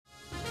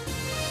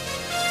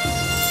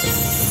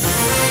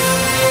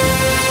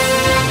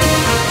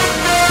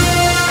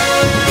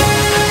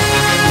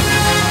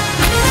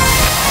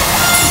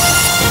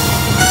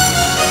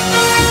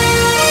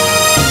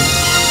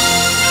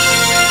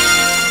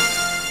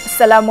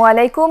আসসালামু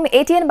আলাইকুম।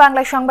 ATN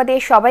বাংলা সংবাদে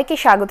সবাইকে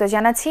স্বাগত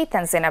জানাচ্ছি।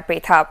 তানজিনা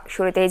পৃথা।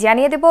 শুরুতেই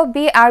জানিয়ে দেব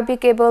বিআরবি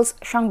কেবলস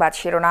সংবাদ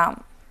শিরোনাম।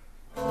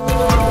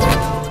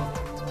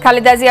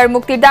 খালেদা জিয়ার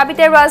মুক্তির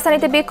দাবিতে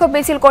রাজধানীতে বিক্ষোভ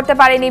মিছিল করতে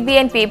পারেনি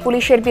বিএনপি।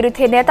 পুলিশের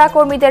বিরুদ্ধে নেতা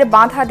কর্মীদের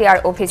বাধা দেওয়ার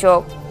অভিযোগ।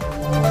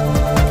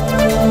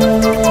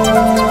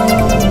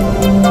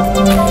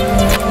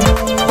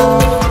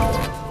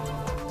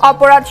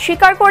 অপরাধ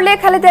স্বীকার করলে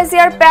খালেদা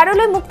জিয়ার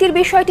প্যারোলে মুক্তির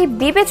বিষয়টি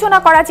বিবেচনা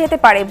করা যেতে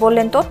পারে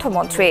বললেন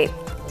তথ্যমন্ত্রী।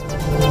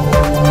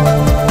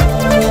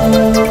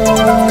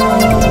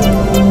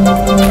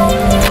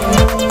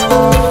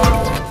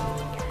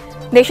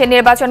 দেশের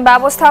নির্বাচন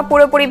ব্যবস্থা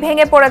পুরোপুরি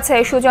ভেঙে পড়েছে।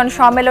 সুজন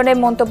সম্মেলনে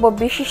মন্তব্য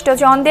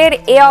বিশিষ্টজনদের।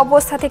 এ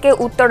অবস্থা থেকে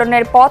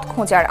উত্তরণের পথ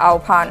খোঁজার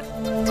আহ্বান।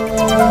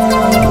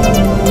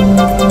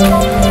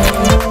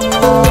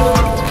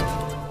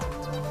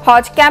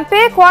 হজ ক্যাম্পে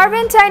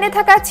কোয়ারেন্টাইনে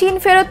থাকা চীন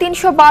ফেরত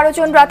 ৩১২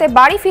 জন রাতে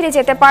বাড়ি ফিরে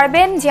যেতে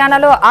পারবেন,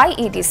 জানালো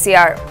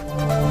IEDCR।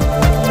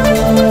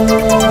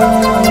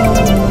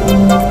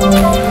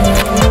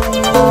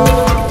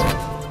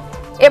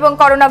 এবং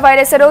করোনা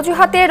ভাইরাসের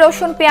অজুহাতে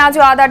রসুন, পেঁয়াজ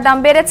ও আদার দাম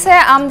বেড়েছে।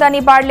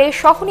 আমদানি বাড়লে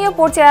সহনীয়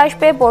পর্যায়ে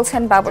আসবে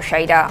বলছেন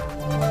ব্যবসায়ীরা।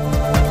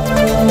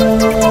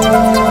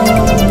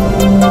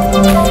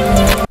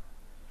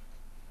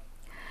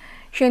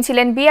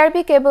 শুনছিলেন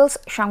বিআরবি কেবলস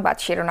সংবাদ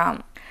শিরোনাম।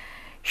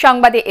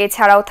 সংবাদে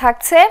এছাড়াও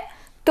থাকছে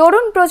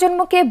তরুণ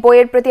প্রজন্মকে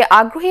বইয়ের প্রতি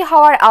আগ্রহী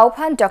হওয়ার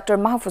আহ্বান ডক্টর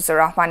মাহফুজুর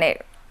রহমানের।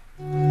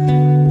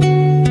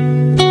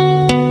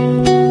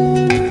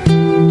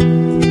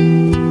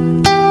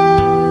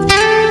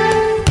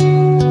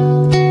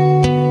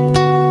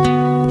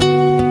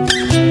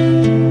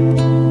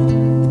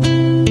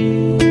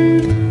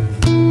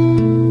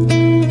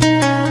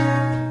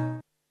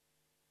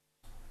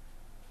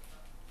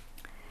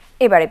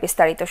 এবারে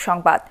বিস্তারিত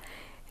সংবাদ।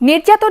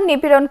 নির্যাতন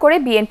নিপীড়ন করে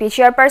বিএনপি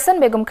চেয়ারপারসন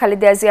বেগম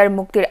খালেদা জিয়ার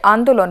মুক্তির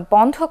আন্দোলন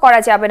বন্ধ করা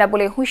যাবে না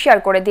বলে হুঁশিয়ার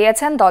করে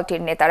দিয়েছেন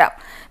দলটির নেতারা।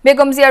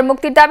 বেগম জিয়ার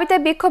মুক্তির দাবিতে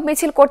বিক্ষোভ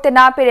মিছিল করতে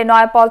না পেরে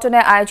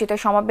নয়াপল্টনে আয়োজিত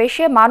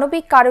সমাবেশে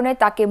মানবিক কারণে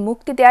তাকে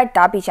মুক্তি দেওয়ার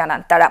দাবি জানান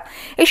তারা।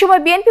 এ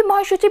সময় বিএনপি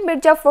মহাসচিব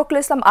মির্জা ফখরুল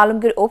ইসলাম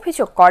আলমগীর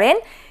অভিযোগ করেন,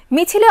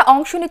 মিছিলে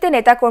অংশ নিতে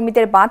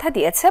নেতাকর্মীদের বাধা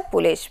দিয়েছে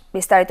পুলিশ।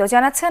 বিস্তারিত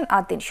জানাচ্ছেন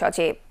আদিন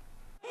সজীব।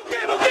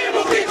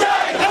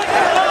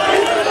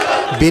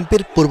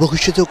 বিএনপির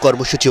পূর্বঘোষিত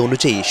কর্মসূচি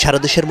অনুযায়ী সারা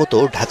দেশের মতো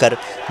ঢাকার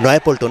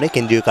নয়াপল্টনে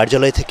কেন্দ্রীয়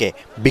কার্যালয় থেকে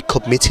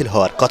বিক্ষোভ মিছিল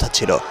হওয়ার কথা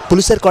ছিল।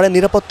 পুলিশের কড়া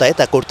নিরাপত্তায়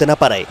তা করতে না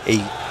পারায়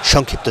এই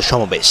সংক্ষিপ্ত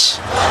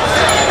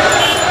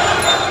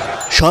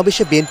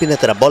সমাবেশে বিএনপি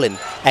নেতারা বলেন,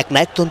 এক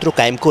নায়কতন্ত্র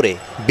কায়েম করে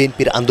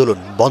বিএনপির আন্দোলন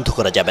বন্ধ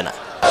করা যাবে না।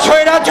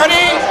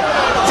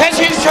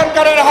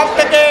 সরকারের হাত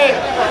থেকে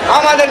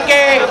আমাদেরকে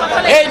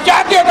এই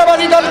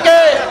জাতীয়তাবাদী দলকে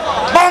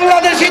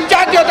বাংলাদেশি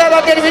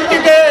জাতীয়তাবাদের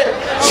ভিত্তিতে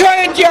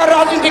শহীদ জিয়ার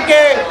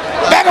রাজনীতিকে,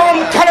 বেগম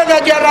খালেদা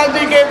জিয়ার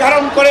রাজনীতিকে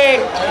ধারণ করে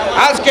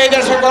আজকে এই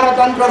দেশে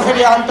গণতন্ত্র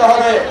ফিরিয়ে আনতে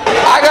হবে।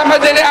 আগামী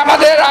দিনে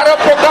আমাদের আরো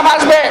প্রোগ্রাম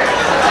আসবে,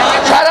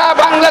 সারা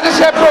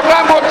বাংলাদেশে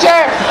প্রোগ্রাম হচ্ছে।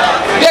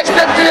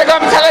 দেশনেত্রী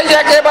বেগম খালেদা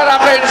জিয়াকে এবার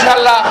আমরা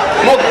ইনশাআল্লাহ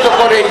মুক্ত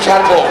করেই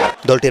ছাড়বো।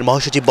 দলটির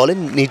মহাসচিব বলেন,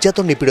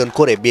 নির্যাতন নিপীড়ন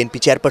করে বিএনপি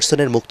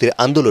চেয়ারপারসনের মুক্তির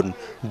আন্দোলন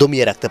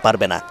দমিয়ে রাখতে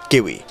পারবে না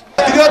কেউই।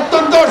 তিনি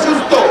অত্যন্ত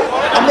অসুস্থ,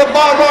 আমরা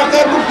বারবার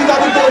তার মুক্তি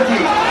দাবি করেছি,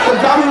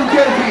 জামিন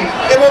চেয়েছি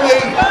এবং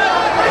এই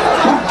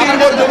মুক্তির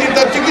মধ্যে দিয়ে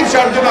তার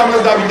চিকিৎসার জন্য আমরা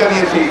দাবি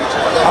জানিয়েছি।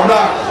 আমরা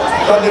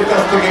তাদের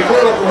কাছ থেকে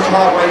কোনো রকম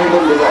সাড়া পাইনি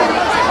বন্ধুগণ।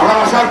 আমরা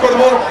আশা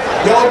করব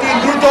যে অতি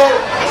দ্রুত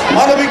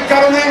মানবিক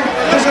কারণে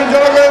দেশের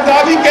জনগণের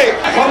দাবিকে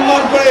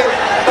সম্মান করে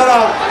তারা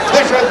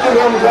দেশের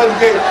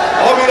জনগণকে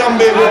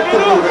অবিলম্বে মুক্ত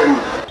করবেন।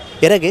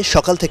 এর আগে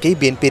সকাল থেকেই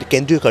বিএনপির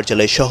কেন্দ্রীয়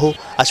কার্যালয় সহ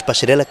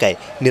আশপাশের এলাকায়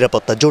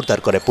নিরাপত্তা জোরদার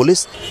করে পুলিশ।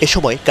 এ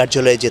সময়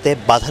কার্যালয়ে যেতে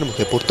বাধার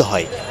মুখে পড়তে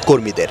হয়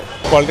কর্মীদের।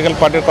 পলিটিক্যাল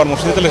পার্টির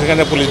কর্মসূচি হলে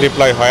সেখানে পুলিশ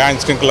ডিপ্লয় হয় আইন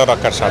শৃঙ্খলা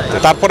রক্ষার স্বার্থে।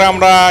 তারপরে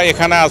আমরা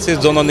এখানে আছি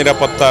জন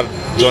নিরাপত্তার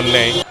জন্য।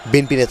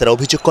 বিএনপি নেতারা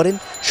অভিযোগ করেন,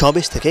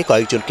 সমাবেশ থেকে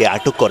কয়েকজনকে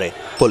আটক করে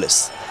পুলিশ।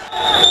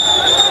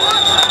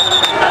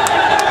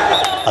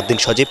 আদিন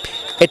সজীব,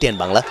 ATN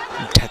Bangla,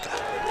 Dhaka.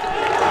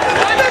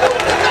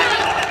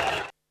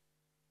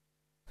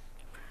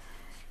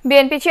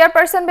 BNP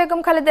chairperson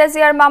Begum Khaleda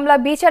জিয়ার মামলা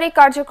বিচারিক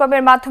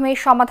কার্যক্রমের মাধ্যমে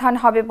সমাধান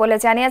হবে বলে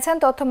জানিয়েছেন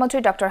তথ্যমন্ত্রী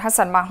ডক্টর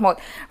হাসান মাহমুদ।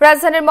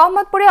 রাজধানীর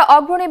মোহাম্মদপুরে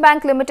অগ্রণী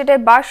ব্যাংক লিমিটেডের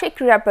বার্ষিক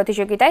ক্রীড়া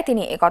প্রতিযোগিতায়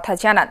তিনি একথা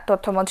জানান।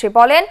 তথ্যমন্ত্রী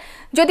বলেন,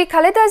 যদি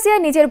খালেদা জিয়া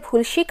নিজের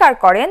ভুল স্বীকার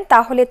করেন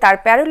তাহলে তার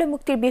প্যারোলে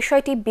মুক্তির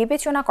বিষয়টি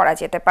বিবেচনা করা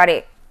যেতে পারে।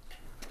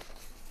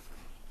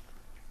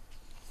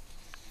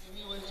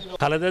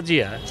 খালেদা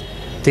জিয়া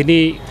তিনি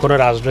কোনো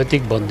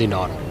রাজনৈতিক বন্দী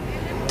নন,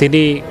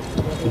 তিনি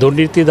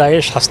দুর্নীতি দায়ে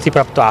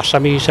শাস্তিপ্রাপ্ত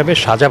আসামি হিসাবে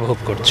সাজা ভোগ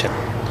করছেন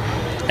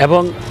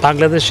এবং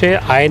বাংলাদেশে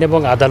আইন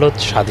এবং আদালত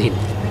স্বাধীন।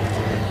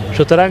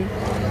 সুতরাং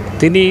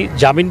তিনি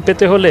জামিন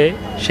পেতে হলে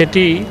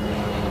সেটি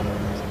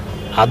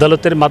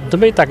আদালতের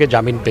মাধ্যমেই তাকে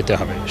জামিন পেতে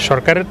হবে।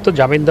 সরকারের তো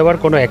জামিন দেওয়ার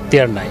কোনো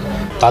এখতিয়ার নাই।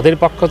 তাদের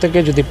পক্ষ থেকে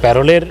যদি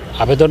প্যারোলের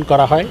আবেদন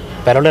করা হয়,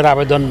 প্যারোলের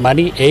আবেদন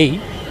মানি এই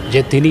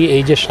যে তিনি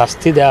এই যে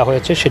শাস্তি দেওয়া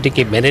হয়েছে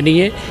সেটিকে মেনে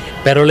নিয়ে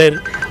প্যারোলের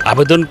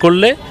আবেদন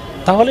করলে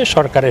তাহলে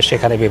সরকারের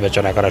সেখানে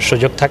বিবেচনা করার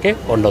সুযোগ থাকে,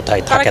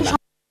 অন্যথায় থাকে না।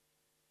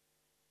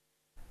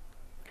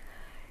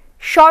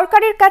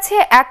 সরকারের কাছে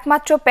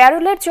একমাত্র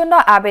প্যারোলের জন্য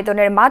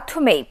আবেদনের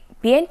মাধ্যমেই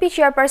বিএনপি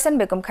চেয়ারপারসন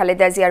বেগম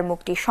খালেদা জিয়ার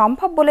মুক্তি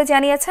সম্ভব বলে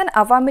জানিয়েছেন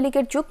আওয়ামী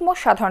লীগের যুগ্ম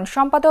সাধারণ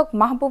সম্পাদক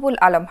মাহবুবুল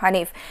আলম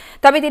হানিফ।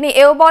 তবে তিনি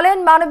এও বলেন,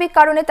 মানবিক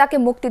কারণে তাকে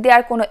মুক্তি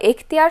দেওয়ার কোনো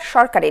এখতিয়ার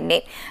সরকারের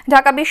নেই।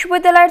 ঢাকা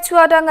বিশ্ববিদ্যালয়ের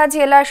চুয়াডাঙ্গা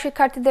জেলার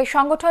শিক্ষার্থীদের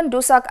সংগঠন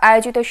ডুসাক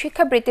আয়োজিত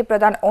শিক্ষাবৃত্তি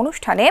প্রদান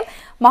অনুষ্ঠানে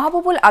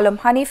মাহবুবুল আলম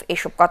হানিফ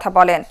এসব কথা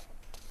বলেন।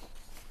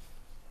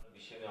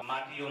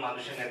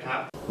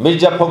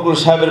 মির্জা ফখরুল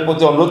সাহেবের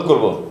প্রতি অনুরোধ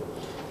করব,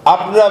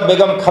 আপনারা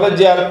বেগম খালেদা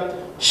জিয়ার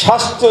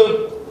স্বাস্থ্য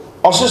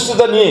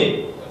অসুস্থতা নিয়ে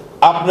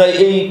আপনারা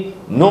এই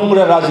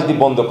নোংরা রাজনীতি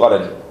বন্ধ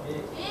করেন।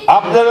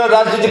 আপনারা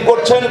রাজনীতি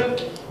করছেন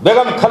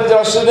বেগম খালেদা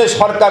জিয়ার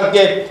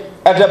সরকারকে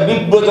একটা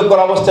বিব্রতকর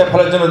অবস্থায়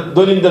ফেলার জন্য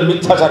দৈনন্দিন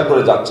মিথ্যাচার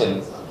করে যাচ্ছেন।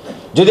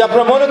 যদি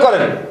আপনারা মনে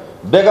করেন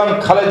বেগম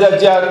খালেদা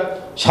জিয়ার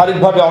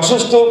শারীরিকভাবে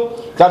অসুস্থ,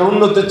 তার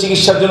উন্নত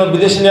চিকিৎসার জন্য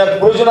বিদেশে নেওয়ার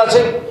প্রয়োজন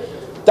আছে,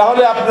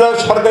 তাহলে আপনারা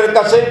সরকারের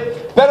কাছে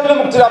প্যারোলে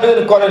মুক্তির আবেদন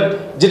করেন,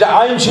 যেটা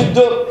আইন সিদ্ধ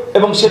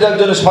এবং সেটার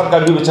জন্য সরকার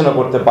বিবেচনা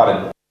করতে পারেন।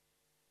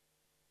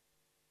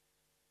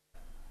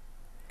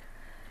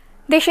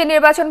 দেশের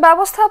নির্বাচন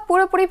ব্যবস্থা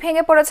পুরোপুরি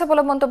ভেঙে পড়েছে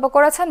বলে মন্তব্য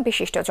করেছেন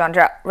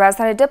বিশিষ্টজনরা।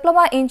 রাজধানীর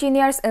ডিপ্লোমা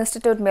ইঞ্জিনিয়ার্স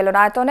ইনস্টিটিউট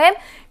মিলনায়তনে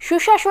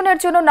সুশাসনের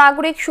জন্য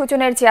নাগরিক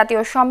সুজনের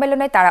জাতীয়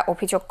সম্মেলনে তারা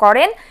অভিযোগ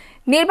করেন,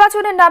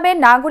 নির্বাচনের নামে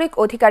নাগরিক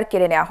অধিকার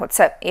কেড়ে নেওয়া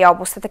হচ্ছে। এই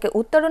অবস্থা থেকে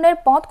উত্তরণের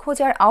পথ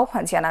খোঁজার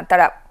আহ্বান জানান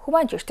তারা।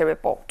 হুমায়ুন চিশতির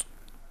রিপোর্ট।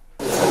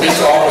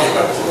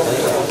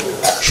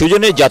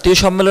 সুজনের জাতীয়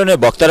সম্মেলনে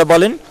বক্তারা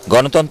বলেন,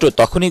 গণতন্ত্র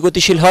তখনই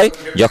গতিশীল হয়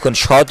যখন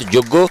সৎ,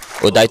 যোগ্য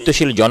ও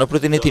দায়িত্বশীল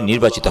জনপ্রতিনিধি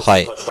নির্বাচিত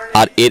হয়,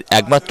 আর এর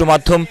একমাত্র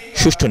মাধ্যম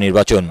সুষ্ঠু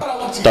নির্বাচন।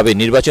 তবে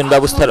নির্বাচন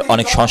ব্যবস্থার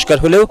অনেক সংস্কার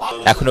হলেও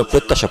এখনো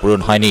প্রত্যাশা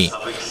পূরণ হয়নি।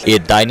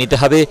 এর দায় নিতে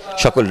হবে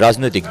সকল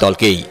রাজনৈতিক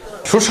দলকেই।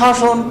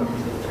 সুশাসন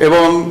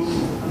এবং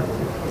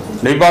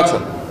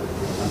নির্বাচন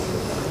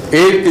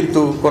এর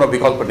কিন্তু কোনো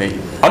বিকল্প নেই।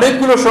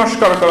 অনেকগুলো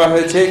সংস্কার করা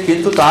হয়েছে,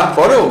 কিন্তু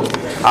তারপরেও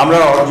আমরা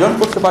অর্জন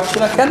করতে পারছি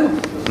না কেন?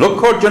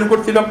 লক্ষ্য অর্জন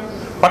করতে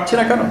পারছি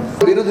না কেন?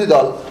 বিরোধী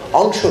দল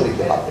অংশ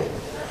নিতে পারে,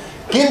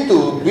 কিন্তু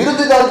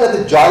বিরোধী দল যাতে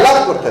জয়লাভ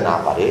করতে না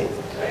পারে,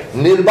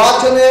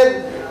 নির্বাচনের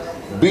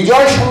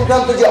বিজয়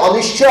সংক্রান্ত যে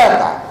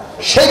অনিশ্চয়তা,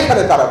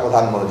 সেইখানে তারা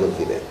প্রধান মনোযোগ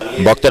দিবে।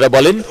 বক্তারা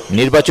বলেন,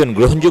 নির্বাচন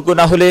গ্রহণযোগ্য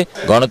না হলে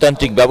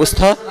গণতান্ত্রিক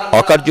ব্যবস্থা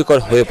অকার্যকর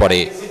হয়ে পড়ে।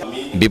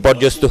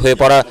 বিপর্যস্ত হয়ে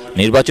পড়া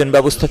নির্বাচন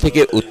ব্যবস্থা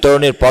থেকে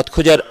উত্তরণের পথ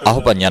খোঁজার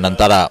আহ্বান জানান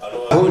তারা।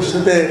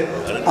 ভবিষ্যতে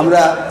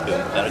আমরা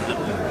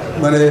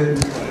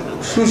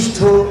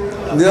সুষ্ঠু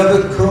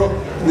নিরপেক্ষ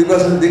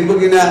নির্বাচন দেখব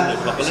কিনা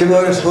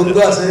সেভাবে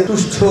সন্দেহ আছে।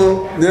 সুষ্ঠু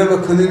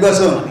নিরপেক্ষ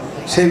নির্বাচন,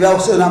 সেই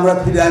ব্যবস্থা আমরা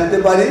ফিরে আনতে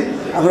পারি।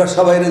 আমরা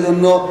সবাইয়ের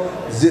জন্য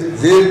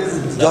যে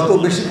যত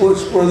বেশি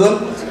প্রয়োজন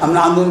আমরা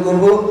আন্দোলন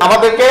করব।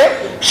 আমাদেরকে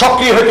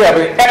সক্রিয় হতে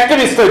হবে,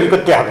 অ্যাক্টিভিস্ট তৈরি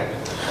করতে হবে,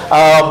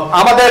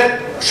 আমাদের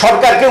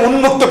সরকারকে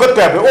উন্মুক্ত করতে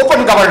হবে,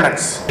 ওপেন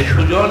গভর্নেন্স।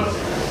 সুজন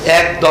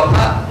এক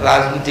দফা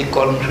রাজনৈতিক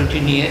কর্মসূচি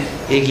নিয়ে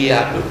এগিয়ে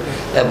আসুক,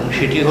 এবং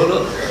সেটি হলো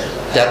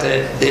যাতে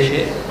দেশে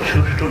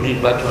সুষ্ঠু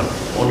নির্বাচন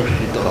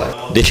অনুষ্ঠিত হয়।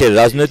 দেশের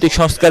রাজনৈতিক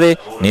সংস্কারে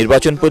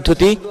নির্বাচন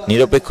পদ্ধতি,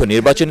 নিরপেক্ষ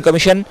নির্বাচন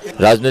কমিশন,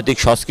 রাজনৈতিক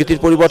সংস্কৃতির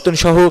পরিবর্তন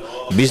সহ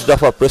 20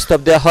 দফা প্রস্তাব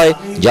দেওয়া হয়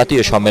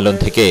জাতীয় সম্মেলন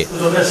থেকে।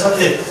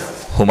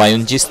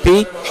 হুমায়ুন চিশতি,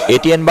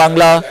 ATN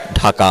বাংলা,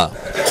 ঢাকা।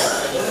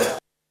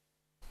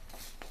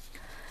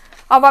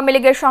 আওয়ামী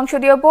লীগের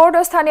সংসদীয় বোর্ড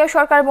ও স্থানীয়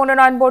সরকার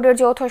মনোনয়ন বোর্ডের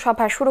যৌথ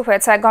সভা শুরু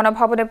হয়েছে।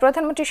 গণভবনে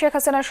প্রধানমন্ত্রী শেখ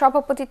হাসিনার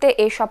সভাপতিত্বে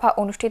এই সভা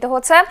অনুষ্ঠিত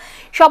হচ্ছে।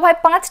 সভায়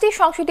 5টি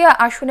সংসদীয়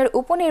আসনের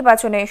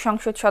উপনির্বাচনে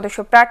সংসদ সদস্য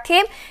প্রার্থী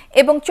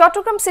এবং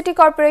চট্টগ্রাম সিটি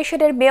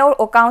কর্পোরেশনের মেয়র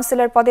ও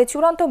কাউন্সিলর পদে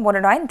চূড়ান্ত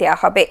মনোনয়ন দেওয়া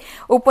হবে।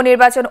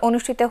 উপনির্বাচন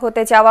অনুষ্ঠিত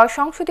হতে যাওয়া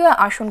সংসদীয়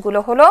আসনগুলো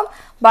হল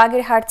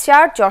বাগেরহাট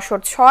 4,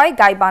 যশোর 6,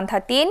 গাইবান্ধা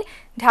 3,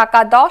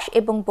 ঢাকা 10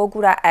 এবং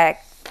বগুড়া 1।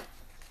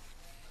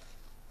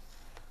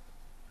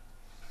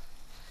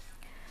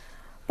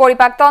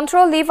 পরিপাকতন্ত্র,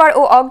 লিভার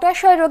ও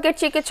অগ্ন্যাশয় রোগের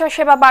চিকিৎসা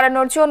সেবা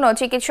বাড়ানোর জন্য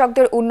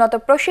চিকিৎসকদের উন্নত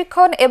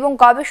প্রশিক্ষণ এবং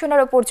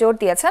গবেষণার উপর জোর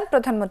দিয়েছেন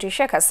প্রধানমন্ত্রী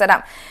শেখ হাসিনা।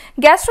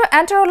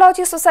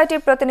 গ্যাস্ট্রোএন্টারোলজি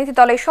সোসাইটির প্রতিনিধি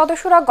দলের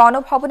সদস্যরা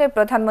গণভবনে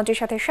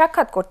প্রধানমন্ত্রীর সাথে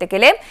সাক্ষাৎ করতে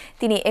গেলে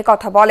তিনি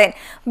একথা বলেন।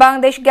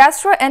 বাংলাদেশ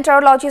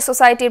গ্যাস্ট্রোএন্টারোলজি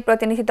সোসাইটির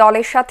প্রতিনিধি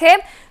দলের সাথে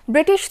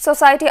ব্রিটিশ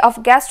সোসাইটি অফ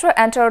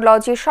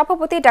গ্যাস্ট্রোএন্টারোলজির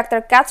সভাপতি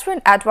ডাক্তার ক্যাথরিন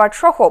এডওয়ার্ড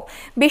সহ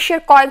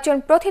বিশ্বের কয়েকজন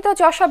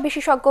প্রথিতযশা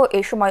বিশেষজ্ঞ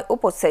এ সময়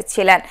উপস্থিত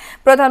ছিলেন।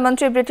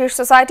 প্রধানমন্ত্রী ব্রিটিশ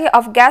সোসাইটি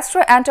অফ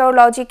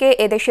গ্যাস্ট্রোএন্টারোলজিকে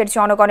এদেশের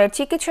জনগণের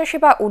চিকিৎসা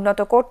সেবা উন্নত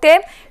করতে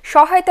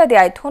সহায়তা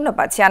দেওয়ায়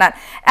ধন্যবাদ জানান।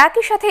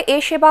 একই সাথে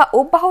এই সেবা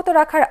অব্যাহত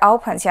রাখার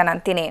আহ্বান জানান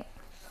তিনি।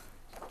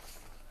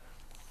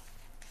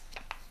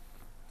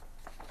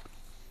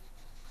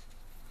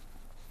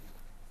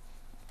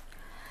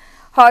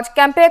 হজ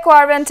ক্যাম্পে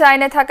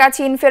কোয়ারেন্টাইনে থাকা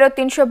চীন ফেরত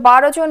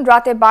 312 জন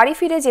রাতে বাড়ি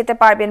ফিরে যেতে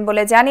পারবেন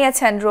বলে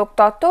জানিয়েছেন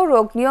রোগতত্ত্ব,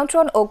 রোগ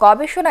নিয়ন্ত্রণ ও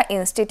গবেষণা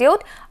ইনস্টিটিউট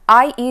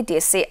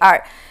IEDCR।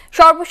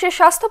 সর্বশেষ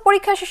স্বাস্থ্য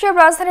পরীক্ষা শেষে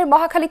রাজধানীর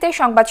মহাখালীতে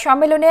সংবাদ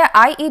সম্মেলনে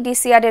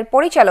IEDCR এর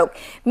পরিচালক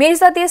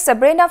মির্জাদি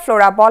সাবরিনা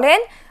ফ্লোরা বলেন,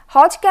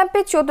 হজ ক্যাম্পে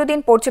 14 দিন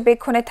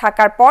পর্যবেক্ষণে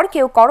থাকার পর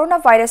কেউ করোনা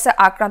ভাইরাসে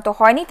আক্রান্ত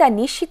হয়নি তা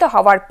নিশ্চিত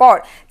হওয়ার পর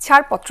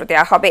ছাড়পত্র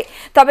দেওয়া হবে।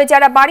 তবে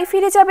যারা বাড়ি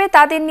ফিরে যাবে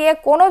তাদের নিয়ে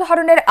কোনো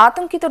ধরনের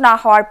আতঙ্কিত না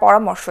হওয়ার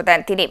পরামর্শ দেন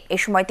তিনি। এ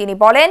সময় তিনি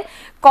বলেন,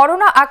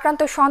 করোনা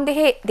আক্রান্ত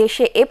সন্দেহে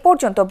দেশে এ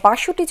পর্যন্ত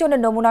 62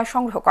 জনের নমুনা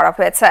সংগ্রহ করা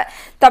হয়েছে।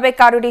 তবে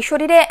কারোরই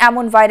শরীরে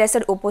এমন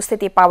ভাইরাসের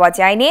উপস্থিতি পাওয়া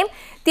যায়নি।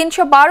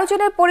 312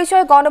 জনের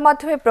পরিচয়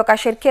গণমাধ্যমে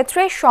প্রকাশের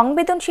ক্ষেত্রে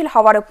সংবেদনশীল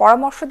হওয়ারও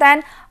পরামর্শ দেন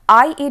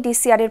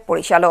IEDCR এর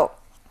পরিচালক।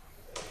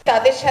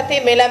 তাদের সাথে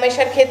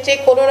মেলামেশার ক্ষেত্রে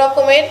কোনো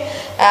রকমের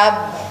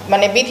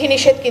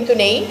বিধিনিষেধ কিন্তু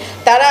নেই।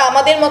 তারা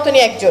আমাদের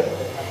মতনই একজন,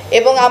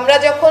 এবং আমরা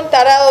যখন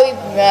তারা ওই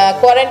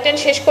কোয়ারেন্টাইন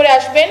শেষ করে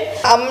আসবেন,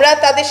 আমরা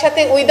তাদের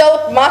সাথে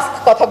উইদাউট মাস্ক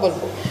কথা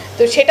বলবো।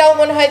 তো সেটাও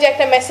মনে হয় যে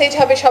একটা মেসেজ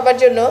হবে সবার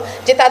জন্য,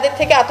 যে তাদের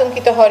থেকে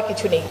আতঙ্কিত হওয়ার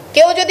কিছু নেই।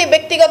 কেউ যদি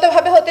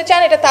ব্যক্তিগতভাবে হতে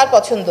চান এটা তার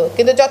পছন্দ,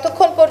 কিন্তু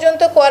যতক্ষণ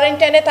পর্যন্ত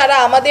কোয়ারেন্টাইনে তারা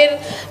আমাদের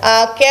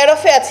কেয়ার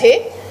অফে আছে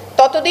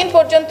ততদিন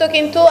পর্যন্ত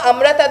কিন্তু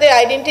আমরা তাদের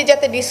আইডেন্টিটি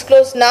যাতে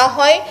ডিসক্লোজ না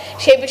হয়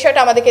সেই বিষয়টা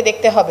আমাদেরকে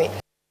দেখতে হবে।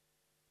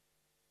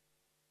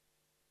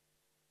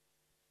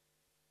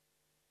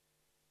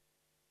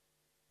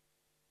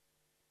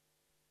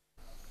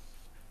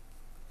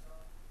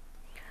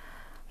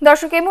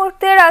 দর্শক, এই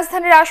মুহূর্তে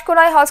রাজধানীর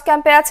আশকোনায় হজ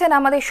ক্যাম্পে আছেন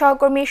আমাদের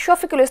সহকর্মী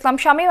শফিকুল ইসলাম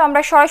শামীম।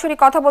 আমরা সরাসরি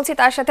কথা বলছি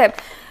তার সাথে।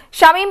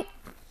 শামীম,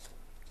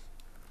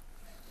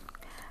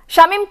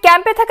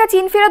 ক্যাম্পে থাকা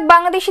চীন ফেরত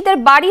বাংলাদেশিদের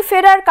বাড়ি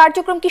ফেরার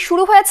কার্যক্রম কি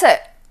শুরু হয়েছে?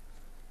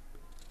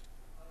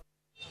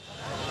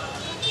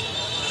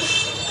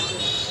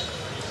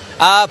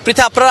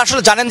 পৃথা, আপনারা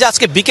আসলে জানেন যে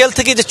আজকে বিকেল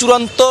থেকে যে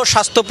চূড়ান্ত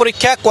স্বাস্থ্য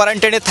পরীক্ষা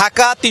কোয়ারেন্টাইনে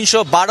থাকা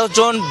 312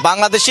 জন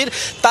বাংলাদেশির,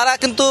 তারা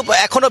কিন্তু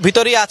এখনো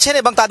ভিতরেই আছেন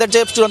এবং তাদের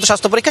যে চূড়ান্ত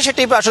স্বাস্থ্য পরীক্ষা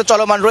সেটি আসলে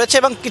চলমান রয়েছে।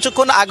 এবং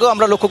কিছুক্ষণ আগেও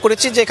আমরা লক্ষ্য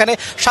করেছি যে এখানে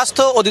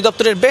স্বাস্থ্য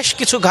অধিদপ্তরের বেশ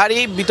কিছু গাড়ি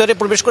ভিতরে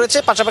প্রবেশ করেছে।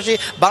 পাশাপাশি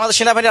বাংলাদেশ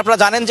সেনাবাহিনী,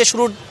 আপনারা জানেন যে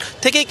শুরুর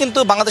থেকেই কিন্তু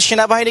বাংলাদেশ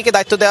সেনাবাহিনীকে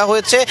দায়িত্ব দেওয়া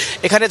হয়েছে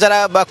এখানে যারা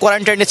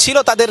কোয়ারেন্টাইনে ছিল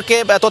তাদেরকে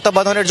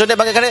তত্ত্বাবধানের জন্য,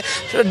 এবং এখানে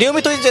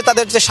নিয়মিতই যে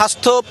তাদের যে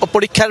স্বাস্থ্য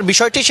পরীক্ষার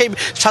বিষয়টি, সেই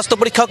স্বাস্থ্য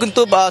পরীক্ষাও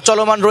কিন্তু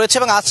চলমান রয়েছে।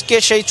 এবং আজকে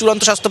সেই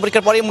চূড়ান্ত স্বাস্থ্য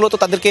পরীক্ষার পরেই মূলত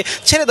তাদেরকে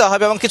ছেড়ে দেওয়া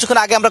হবে। এবং কিছুক্ষণ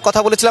আগে আমরা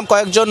কথা বলেছিলাম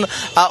কয়েকজন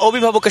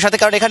অভিভাবকের সাথে,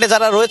 কারণ এখানে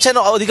যারা রয়েছেন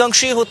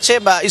অধিকাংশই হচ্ছে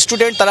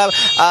স্টুডেন্ট, তারা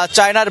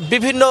চায়নার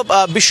বিভিন্ন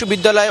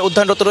বিশ্ববিদ্যালয়ে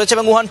অধ্যয়নরত রয়েছে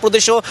এবং উহান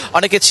প্রদেশেও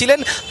অনেকে ছিলেন।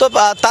 তো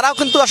তারাও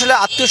কিন্তু আসলে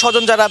আত্মীয়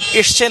স্বজন যারা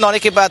এসছেন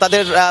অনেকে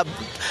তাদের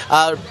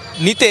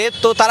নিতে,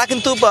 তো তারা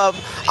কিন্তু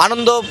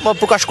আনন্দ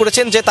প্রকাশ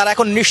করেছেন যে তারা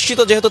এখন নিশ্চিত,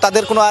 যেহেতু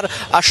তাদের কোনো আর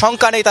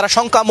শঙ্কা নেই, তারা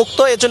শঙ্কা মুক্ত।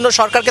 এর জন্য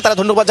সরকারকে তারা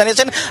ধন্যবাদ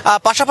জানিয়েছেন।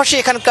 পাশাপাশি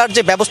এখানকার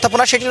যে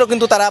ব্যবস্থাপনা সেটিরও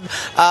কিন্তু তারা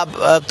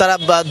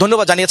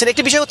ধন্যবাদ জানিয়েছেন।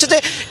 একটি বিষয় হচ্ছে যে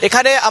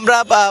এখানে আমরা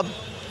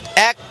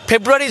 1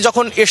 ফেব্রুয়ারি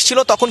যখন এসছিল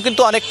তখন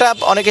কিন্তু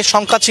অনেকের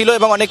সংখ্যা ছিল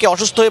এবং অনেকে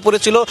অসুস্থ হয়ে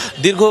পড়েছিল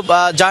দীর্ঘ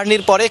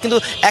জার্নির পরে, কিন্তু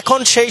এখন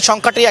সেই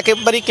সংখ্যাটি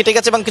একেবারেই কেটে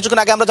গেছে। এবং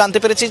কিছুক্ষণ আগে আমরা জানতে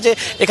পেরেছি যে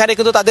এখানে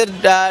কিন্তু তাদের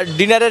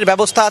ডিনারের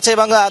ব্যবস্থা আছে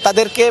এবং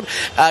তাদেরকে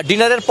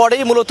ডিনারের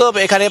পরেই মূলত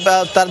এখানে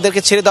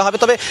তাদেরকে ছেড়ে দেওয়া হবে।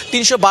 তবে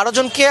 312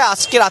 জনকে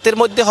আজকে রাতের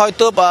মধ্যে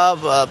হয়তো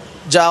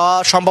যাওয়া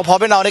সম্ভব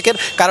হবে না অনেকের,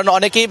 কারণ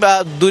অনেকেই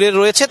দূরে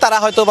রয়েছে, তারা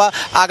হয়তো বা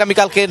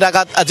আগামীকালকে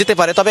নাগাদ যেতে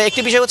পারে। তবে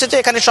একটি বিষয় হচ্ছে যে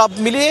এখানে সব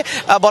মিলিয়ে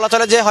বলা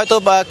চলে যে হয়তো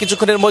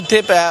কিছুক্ষণের মধ্যে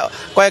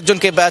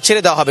কয়েকজনকে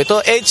ছেড়ে দেওয়া হবে। তো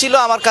এই ছিল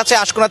আমার কাছে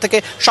আশকোনা থেকে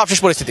সবশেষ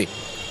পরিস্থিতি।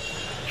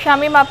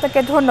 শামীম, আপনাকে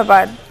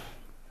ধন্যবাদ।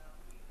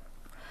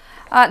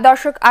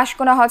 দর্শক,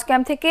 আশকোনা হজ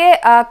ক্যাম্প থেকে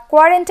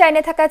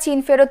কোয়ারেন্টাইনে থাকা চীন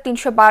ফেরত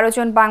 312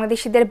 জন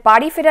বাংলাদেশিদের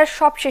বাড়ি ফেরার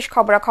সবশেষ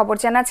খবরাখবর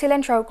জানাচ্ছিলেন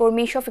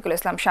সহকর্মী শফিকুল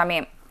ইসলাম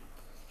শামীম।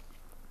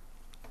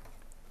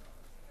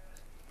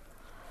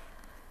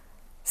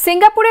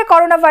 সিঙ্গাপুরে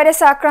করোনা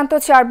ভাইরাসে আক্রান্ত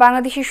 4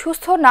 বাংলাদেশি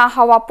সুস্থ না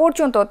হওয়া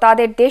পর্যন্ত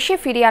তাদের দেশে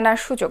ফিরিয়ে আনার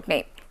সুযোগ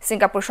নেই।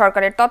 সিঙ্গাপুর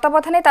সরকারের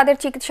তত্ত্বাবধানে তাদের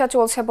চিকিৎসা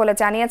চলছে বলে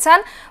জানিয়েছেন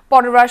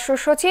পররাষ্ট্র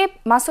সচিব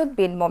মাসুদ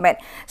বিন মোমেন।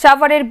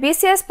 সাভারের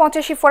BCS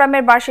 85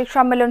 ফোরামের বার্ষিক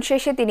সম্মেলন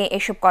শেষে তিনি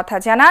এসব কথা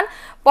জানান।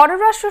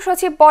 পররাষ্ট্র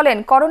সচিব বলেন,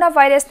 করোনা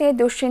ভাইরাস নিয়ে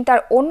দুশ্চিন্তার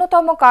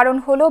অন্যতম কারণ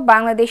হল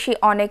বাংলাদেশি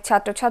অনেক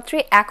ছাত্রছাত্রী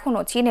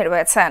এখনও চীনে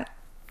রয়েছেন।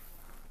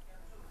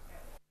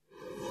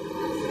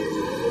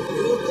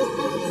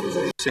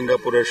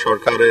 সিঙ্গাপুরের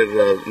সরকারের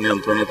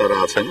নিয়ন্ত্রণে তারা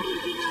আছেন,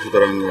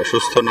 সুতরাং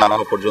সুস্থ না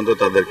হওয়া পর্যন্ত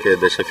তাদেরকে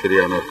দেশে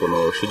ফিরিয়ে আনার কোনো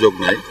সুযোগ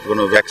নাই।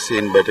 কোনো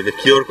ভ্যাকসিন বা এটাকে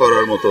কিওর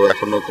করার মতো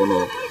এখনো কোনো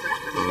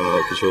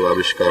কিছু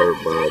আবিষ্কার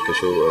বা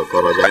কিছু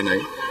করা যায় নাই।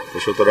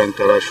 সুতরাং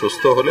তারা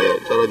সুস্থ হলে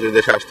তারা যদি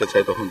দেশে আসতে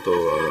চায় তখন তো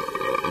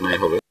আনাই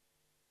হবে।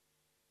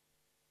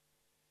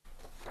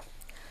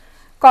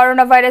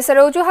 করোনা ভাইরাসের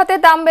অজুহাতে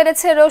দাম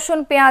বেড়েছে রসুন,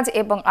 পেঁয়াজ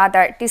এবং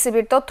আদার।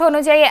 টিসিবির তথ্য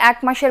অনুযায়ী 1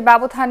 মাসের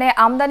ব্যবধানে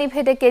আমদানি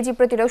ভেদে কেজি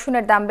প্রতি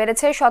রসুনের দাম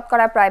বেড়েছে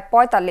শতকরা প্রায়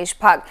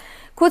 45%।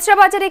 খুচরা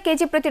বাজারে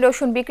কেজি প্রতি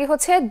রসুন বিক্রি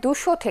হচ্ছে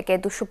 200 থেকে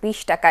 220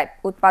 টাকায়।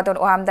 উৎপাদন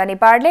ও আমদানি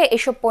বাড়লে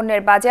এসব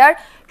পণ্যের বাজার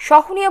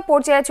সহনীয়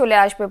পর্যায়ে চলে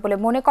আসবে বলে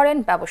মনে করেন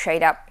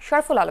ব্যবসায়ীরা।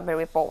 শরফুল আলমের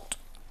রিপোর্ট।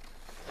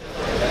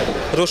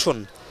 রসুন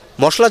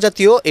মশলা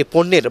জাতীয় এই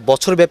পণ্যের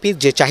বছরব্যাপী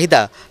যে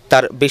চাহিদা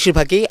তার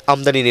বেশিরভাগই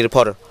আমদানি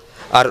নির্ভর।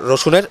 আর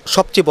রসুনের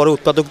সবচেয়ে বড়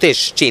উৎপাদক দেশ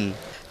চীন।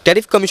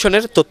 ট্যারিফ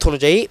কমিশনের তথ্য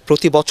অনুযায়ী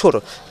প্রতি বছর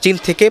চীন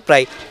থেকে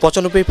প্রায়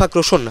 95%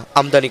 রসুন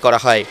আমদানি করা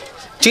হয়।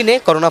 চীনে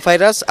করোনা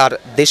ভাইরাস আর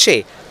দেশে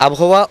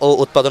আবহাওয়া ও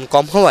উৎপাদন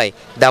কম হওয়ায়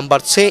দাম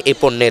বাড়ছে এই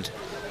পণ্যের।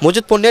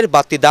 মজুত পণ্যের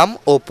বাড়তি দাম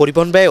ও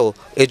পরিবহন ব্যয়ও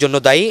এর জন্য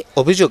দায়ী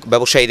অভিযোগ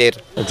ব্যবসায়ীদের।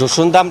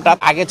 রসুন দামটা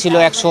আগে ছিল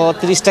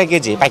 130 টাকা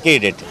কেজি পাইকারি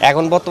রেট,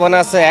 এখন বর্তমানে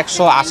আছে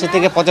 180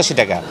 থেকে 85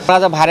 টাকা।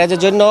 ভাইরাজের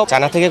জন্য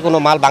চায়না থেকে কোনো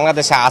মাল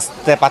বাংলাদেশে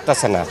আসতে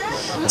পারতেছে না,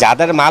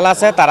 যাদের মাল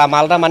আছে তারা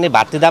মালটা মানে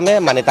বাড়তি দামে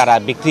মানে তারা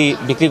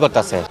বিক্রি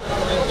করতেছে।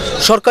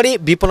 সরকারি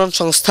বিপণন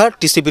সংস্থা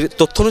টিসিবির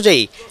তথ্য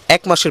অনুযায়ী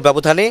 1 মাসের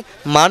ব্যবধানে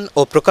মান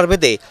ও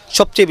প্রকারভেদে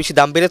সবচেয়ে বেশি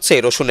দাম বেড়েছে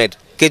রসুনের।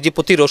 কেজি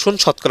প্রতি রসুন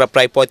শতকরা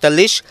প্রায়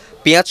 45,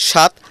 পেঁয়াজ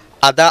 7,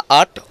 আদা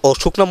 8 ও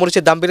শুকনো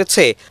মরিচের দাম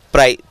বেড়েছে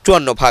প্রায়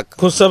 54 ভাগ।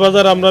 খুচরা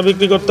বাজার আমরা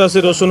বিক্রি করতে আছি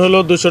রসুন হলো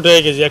 200 টাকা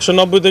কেজি,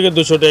 190 থেকে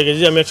 200 টাকা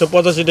কেজি। আমি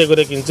 185 টাকা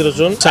করে কিনছি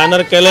রসুন।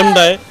 চায়নার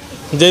ক্যালেন্ডায়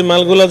যে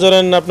মালগুলো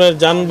ধরেন আপনার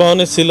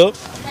যানবাহনে ছিল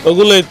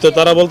ওগুলোই তো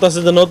তারা বলতেছে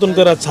যে নতুন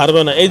করে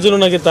ছাড়বে না, এই জন্য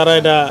নাকি তারা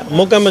এটা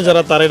মোকামে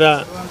যারা তারা এটা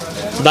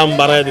দাম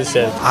বাড়ায়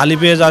দিচ্ছে। আলি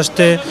পেঁয়াজ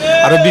আসতে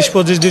আরো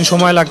 20-25 দিন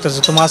সময় লাগতেছে,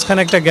 তো মাঝখানে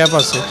একটা গ্যাপ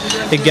আছে।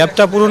 এই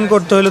গ্যাপটা পূরণ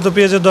করতে হলে তো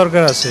পেঁয়াজের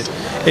দরকার আছে,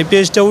 এই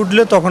পেঁয়াজটা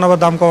উঠলে তখন আবার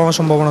দাম কমার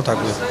সম্ভাবনা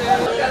থাকবে।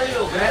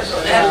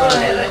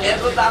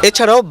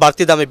 এছাড়াও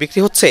বাড়তি দামে বিক্রি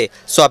হচ্ছে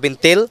সয়াবিন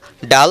তেল,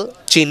 ডাল,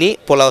 চিনি,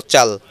 পোলাও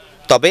চাল।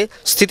 তবে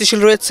স্থিতিশীল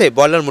রয়েছে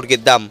ব্রয়লার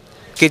মুরগির দাম।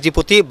 কেজি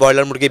প্রতি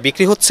ব্রয়লার মুরগি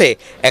বিক্রি হচ্ছে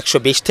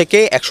 120 থেকে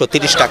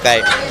 130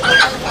 টাকায়।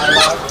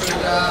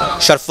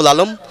 শরফুল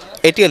আলম,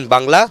 ATN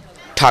বাংলা,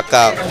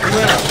 ঢাকা।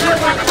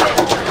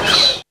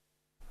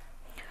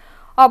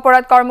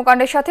 অপরাধ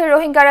কর্মকাণ্ডের সাথে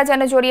রোহিঙ্গারা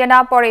যেন জড়িয়ে না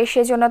পড়ে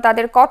সেজন্য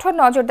তাদের কঠোর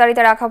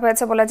নজরদারিতে রাখা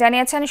হয়েছে বলে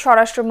জানিয়েছেন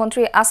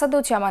স্বরাষ্ট্রমন্ত্রী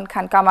আসাদুজ্জামান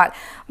খান কামাল।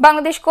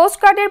 বাংলাদেশ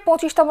কোস্টগার্ডের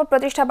 25তম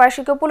প্রতিষ্ঠা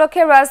বার্ষিকী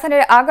উপলক্ষে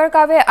রাজধানীর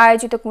আগারগাঁওয়ে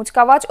আয়োজিত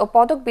কুচকাওয়াজ ও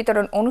পদক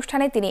বিতরণ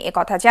অনুষ্ঠানে তিনি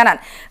একথা জানান।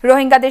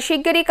 রোহিঙ্গাদের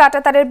শিগগিরই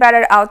কাঁটাতারের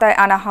বেড়ার আওতায়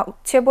আনা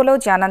হচ্ছে বলেও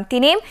জানান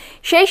তিনি।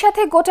 সেই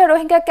সাথে গোটা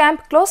রোহিঙ্গা ক্যাম্প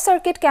ক্লোজ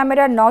সার্কিট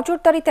ক্যামেরার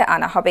নজরদারিতে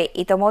আনা হবে।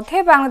 ইতোমধ্যে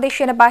বাংলাদেশ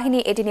সেনাবাহিনী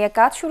এটি নিয়ে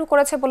কাজ শুরু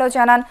করেছে বলেও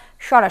জানান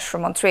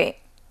স্বরাষ্ট্রমন্ত্রী।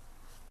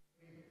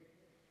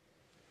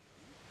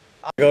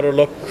 11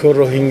 লক্ষ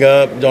রোহিঙ্গা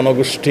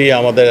জনগোষ্ঠী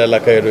আমাদের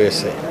এলাকায়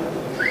রয়েছে।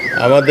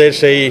 আমাদের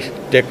সেই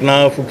টেকনা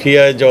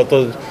ফুকিয়ায় যত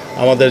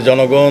আমাদের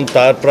জনগণ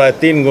তার প্রায়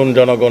 3 গুণ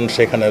জনগণ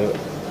সেখানে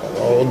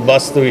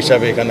উদ্বাস্তু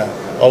হিসাবে এখানে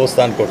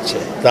অবস্থান করছে।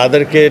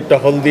 তাদেরকে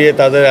টহল দিয়ে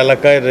তাদের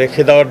এলাকায়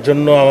রেখে দেওয়ার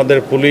জন্য আমাদের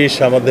পুলিশ,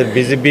 আমাদের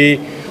বিজিবি,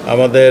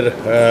 আমাদের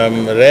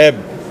র্যাব,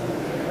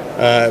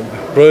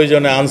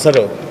 প্রয়োজনে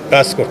আনসারও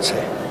কাজ করছে।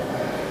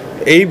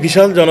 এই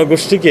বিশাল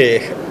জনগোষ্ঠীকে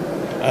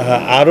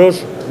আরও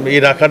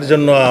রাখার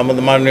জন্য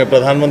আমাদের মাননীয়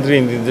প্রধানমন্ত্রী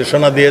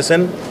নির্দেশনা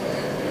দিয়েছেন,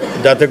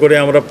 যাতে করে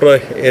আমরা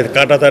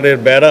কাঁটাতারের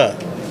বেড়া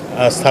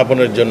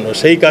স্থাপনের জন্য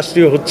সেই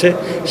কাজটিও হচ্ছে।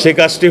 সেই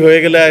কাজটি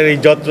হয়ে গেলে আর এই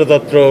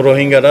যত্রতত্র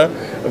রোহিঙ্গারা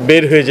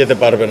বের হয়ে যেতে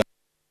পারবে না।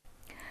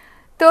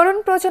 তরুণ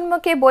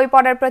প্রজন্মকে বই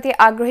পড়ার প্রতি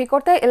আগ্রহী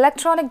করতে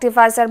ইলেকট্রনিক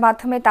ডিভাইসের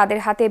মাধ্যমে তাদের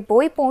হাতে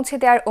বই পৌঁছে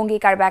দেওয়ার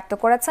অঙ্গীকার ব্যক্ত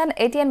করেছেন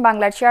ATN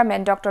বাংলার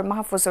চেয়ারম্যান ডক্টর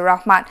মাহফুজুর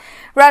রহমান।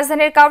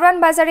 রাজধানীর কাউরান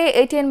বাজারে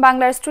ATN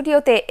বাংলার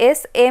স্টুডিওতে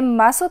SM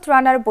মাসুদ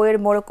রানার বইয়ের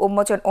মোড়ক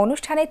উন্মোচন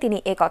অনুষ্ঠানে তিনি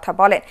একথা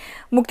বলেন।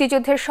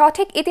 মুক্তিযুদ্ধের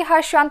সঠিক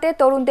ইতিহাস জানতে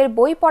তরুণদের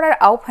বই পড়ার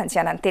আহ্বান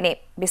জানান তিনি।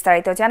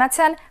 বিস্তারিত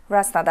জানাচ্ছেন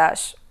রাসনা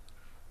দাস।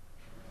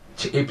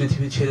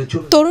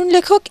 তরুণ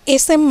লেখক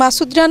SM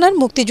মাসুদ রানার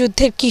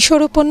মুক্তিযুদ্ধের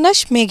কিশোর উপন্যাস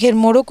মেঘের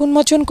মোড়ক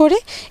উন্মোচন করে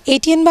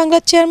ATN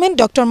বাংলার চেয়ারম্যান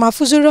ডক্টর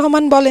মাহফুজুর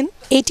রহমান বলেন,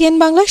 ATN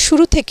বাংলা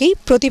শুরু থেকেই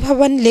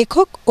প্রতিভাবান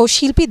লেখক ও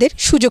শিল্পীদের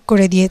সুযোগ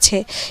করে দিয়েছে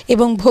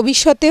এবং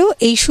ভবিষ্যতেও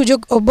এই সুযোগ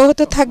অব্যাহত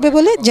থাকবে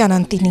বলে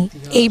জানান তিনি।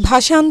 এই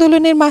ভাষা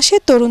আন্দোলনের মাসে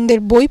তরুণদের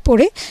বই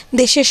পড়ে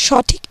দেশের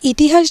সঠিক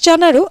ইতিহাস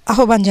জানারও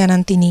আহ্বান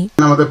জানান তিনি।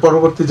 আমাদের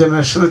পরবর্তী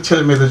জেনারেশনের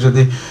ছেলে মেয়েদের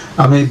যদি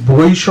আমি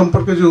বই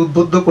সম্পর্কে যদি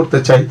উদ্বুদ্ধ করতে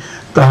চাই,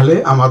 তাহলে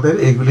আমাদের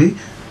এগুলি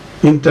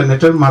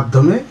ইন্টারনেটের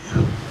মাধ্যমে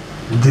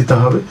দিতে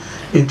হবে।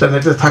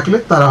 ইন্টারনেটে থাকলে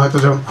তারা হয়তো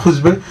যখন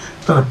খুঁজবে,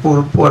 তারা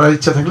পড়ার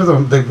ইচ্ছা থাকলে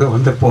তখন দেখবে,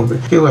 ওখান থেকে পড়বে।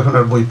 কেউ এখন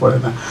আর বই পড়ে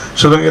না।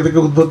 সুতরাং এদেরকে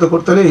উদ্বুদ্ধ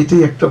করতে হলে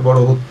এইটাই একটা বড়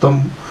উত্তম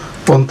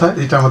পন্থা,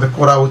 এটা আমাদের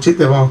করা উচিত।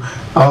 এবং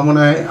আমার মনে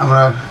হয়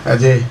আমরা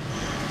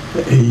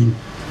এই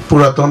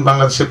পুরাতন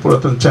বাংলাদেশের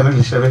পুরাতন চ্যানেল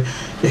হিসেবে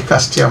এই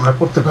কাজটি আমরা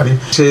করতে পারি।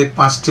 সে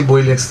 5টি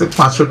বই লিখছে,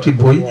 65টি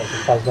বই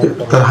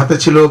তার হাতে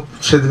ছিল,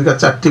 সেদিনকার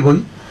 4টি বই।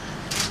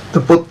 তো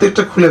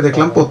প্রত্যেকটা খুলে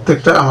দেখলাম,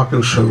 প্রত্যেকটা আমাকে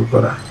উৎসর্গ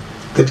করা।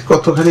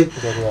 কতখানি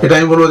এটা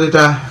আমি বলবো,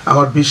 এটা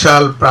আমার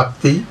বিশাল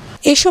প্রাপ্তি।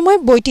 এ সময়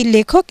বইটির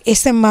লেখক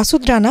SM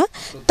মাসুদ রানা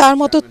তার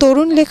মতো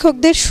তরুণ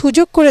লেখকদের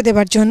সুযোগ করে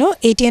দেওয়ার জন্য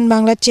ATN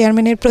বাংলার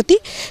চেয়ারম্যানের প্রতি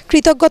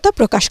কৃতজ্ঞতা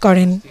প্রকাশ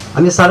করেন।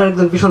 আমি স্যারের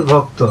একজন ভীষণ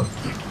ভক্ত।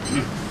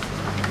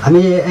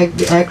 আমি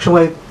এক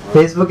সময়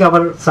ফেসবুকে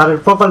আমার স্যারের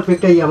প্রোফাইল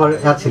পিকটাই আমার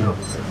ছিল,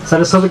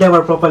 স্যারের ছবিটা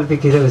আমার প্রোফাইল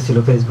পিক হিসেবে ছিল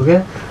ফেসবুকে।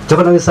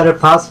 যখন আমি স্যারের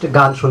ফার্স্ট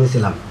গান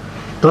শুনেছিলাম,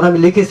 তখন আমি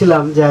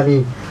লিখেছিলাম যে আমি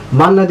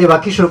মান্না দে বা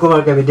কিশোর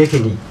কুমারকে আমি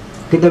দেখিনি,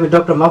 কিন্তু আমি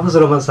ডক্টর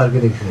মাহফুজুর রহমান স্যারকে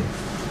দেখছি।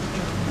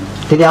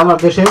 তিনি আমার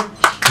দেশের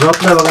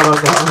রত্ন এবং আমার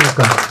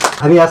অহংকার।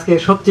 আমি আজকে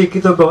সত্যি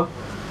কৃতজ্ঞ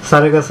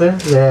স্যারের কাছে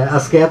যে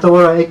আজকে এত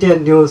বড় ATN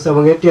নিউজ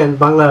এবং ATN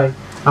বাংলায়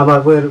আমার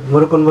বইয়ের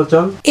মোড়ক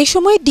উন্মোচন। এ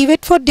সময়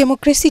debate for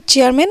ডেমোক্রেসির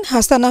chairman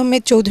Hasan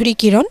Ahmed Chowdhury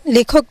কিরণ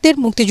লেখকদের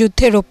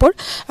মুক্তিযুদ্ধের ওপর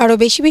আরও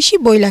বেশি বেশি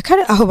বই লেখার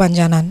আহ্বান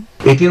জানান।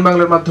 এটিএন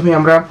বাংলার মাধ্যমে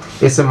আমরা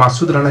এস এম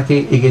মাসুদ রানাকে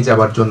এগিয়ে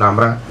যাওয়ার জন্য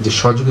আমরা যে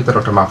সহযোগিতা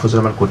ডক্টর মাহফুজুর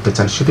রহমান করতে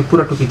চান সেটি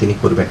পুরাটুকুই তিনি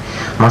করবেন।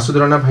 মাসুদ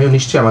রানা ভাইও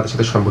নিশ্চয়ই আমাদের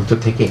সাথে সম্পৃক্ত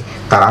থেকে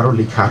তার আরও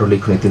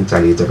লেখনী তিনি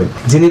চালিয়ে যাবেন।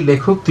 যিনি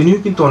লেখক তিনিও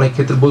কিন্তু অনেক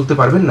ক্ষেত্রে বলতে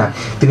পারবেন না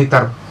তিনি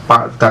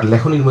তার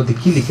লেখনীর মধ্যে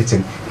কি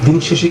লিখেছেন। দিন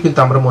শেষে কিন্তু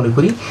আমরা মনে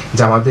করি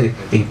যে আমাদের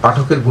এই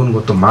পাঠকের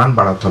গুণগত মান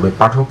বাড়াতে হবে,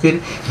 পাঠকের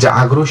যে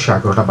আগ্রহ সে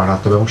আগ্রহটা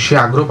বাড়াতে হবে এবং সে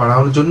আগ্রহ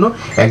বাড়ানোর জন্য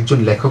একজন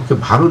লেখককে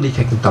ভালো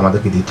লেখা কিন্তু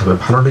আমাদেরকে দিতে হবে।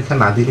 ভালো লেখা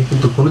না দিলে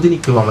কিন্তু কোনোদিনই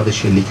কেউ আমাদের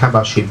সেই লেখা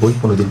বা সেই বই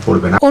কোনোদিন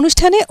পড়বে না।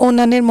 অনুষ্ঠানে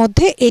অন্যান্যের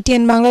মধ্যে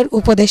এটিএন বাংলার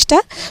উপদেষ্টা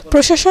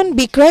প্রশাসন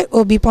বিক্রয় ও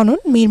বিপণন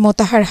মীর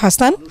মোতাহার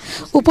হাসান,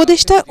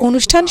 উপদেষ্টা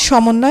অনুষ্ঠান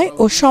সমন্বয়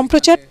ও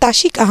সম্প্রচার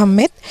তাশিক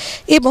আহমেদ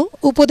এবং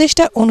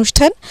উপদেষ্টা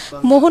অনুষ্ঠান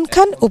মোহন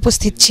খান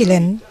উপস্থিত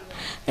ছিলেন।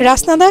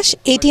 রাসনা দাস,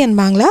 এটিএন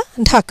বাংলা,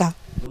 ঢাকা।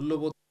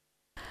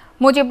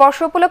 মুজিব বর্ষ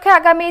উপলক্ষে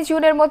আগামী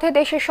জুনের মধ্যে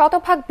দেশে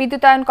শতভাগ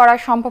বিদ্যুতায়ন করা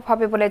সম্ভব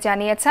হবে বলে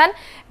জানিয়েছেন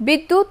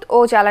বিদ্যুৎ ও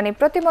জ্বালানি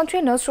প্রতিমন্ত্রী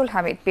নজরুল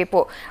হামিদ পিপু।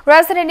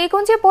 রাজধানীর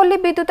নিকুঞ্জে পল্লী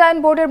বিদ্যুতায়ন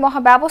বোর্ডের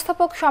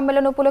মহাব্যবস্থাপক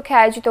সম্মেলন উপলক্ষে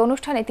আয়োজিত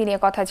অনুষ্ঠানে তিনি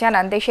কথা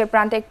জানান। দেশের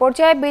প্রান্তিক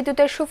পর্যায়ে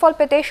বিদ্যুতের সুফল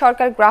পেতে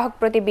সরকার গ্রাহক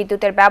প্রতি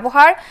বিদ্যুতের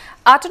ব্যবহার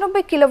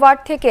 98 কিলোওয়াট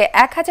থেকে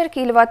 1000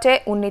 কিলোওয়াটে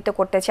উন্নীত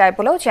করতে চায়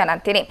বলেও জানান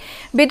তিনি।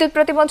 বিদ্যুৎ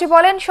প্রতিমন্ত্রী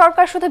বলেন,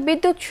 সরকার শুধু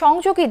বিদ্যুৎ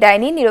সংযোগই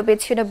দেয়নি,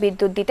 নিরবিচ্ছিন্ন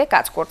বিদ্যুৎ দিতে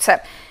কাজ করছে।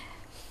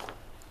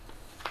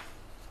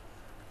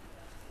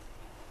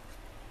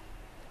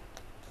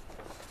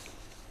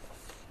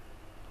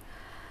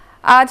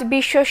 আজ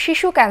বিশ্ব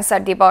শিশু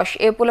ক্যান্সার দিবস।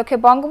 এ উপলক্ষে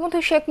বঙ্গবন্ধু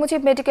শেখ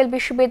মুজিব মেডিকেল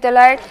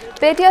বিশ্ববিদ্যালয়ের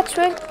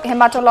পেডিয়াট্রিক,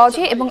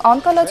 হেমাটোলজি এবং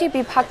অনকোলজি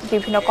বিভাগ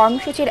বিভিন্ন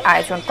কর্মসূচির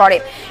আয়োজন করে।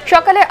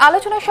 সকালে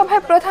আলোচনা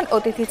সভায় প্রধান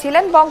অতিথি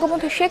ছিলেন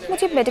বঙ্গবন্ধু শেখ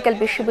মুজিব মেডিকেল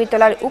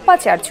বিশ্ববিদ্যালয়ের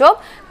উপাচার্য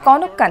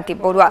কনককান্তি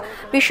বড়ুয়া,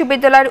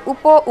 বিশ্ববিদ্যালয়ের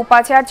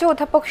উপাচার্য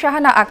অধ্যাপক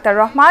শাহানা আক্তার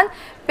রহমান,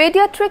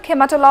 পেডিয়াট্রিক,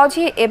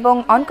 হেমাটোলজি এবং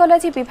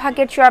অনকোলজি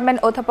বিভাগের চেয়ারম্যান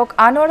অধ্যাপক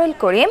আনোয়ারুল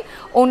করিম,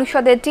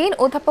 অনুষদের ডিন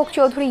অধ্যাপক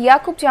চৌধুরী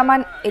ইয়াকুব জামান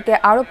এতে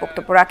আরও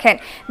বক্তব্য রাখেন।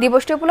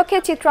 দিবসটি উপলক্ষে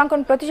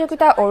চিত্রাঙ্কন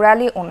প্রতিযোগিতা ও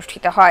র্যালি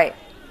অনুষ্ঠিত হয়।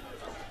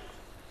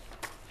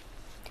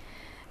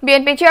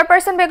 বিএনপি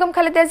চেয়ারপারসন বেগম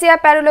খালেদা জিয়া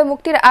প্যারোলে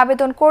মুক্তির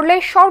আবেদন করলে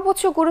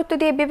সর্বোচ্চ গুরুত্ব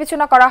দিয়ে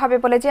বিবেচনা করা হবে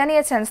বলে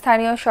জানিয়েছেন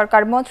স্থানীয়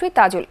সরকার মন্ত্রী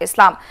তাজুল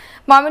ইসলাম।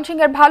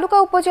 ময়মনসিংহের ভালুকা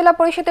উপজেলা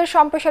পরিষদের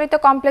সম্প্রসারিত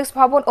কমপ্লেক্স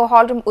ভবন ও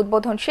হলরুম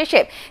উদ্বোধন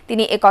শেষে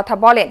তিনি একথা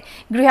বলেন।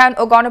 গৃহায়ণ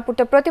ও গণপূর্ত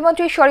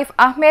প্রতিমন্ত্রী শরীফ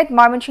আহমেদ,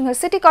 ময়মনসিংহ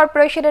সিটি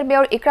কর্পোরেশনের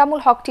মেয়র ইকরামুল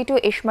হক টিটু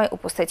এ সময়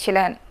উপস্থিত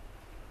ছিলেন।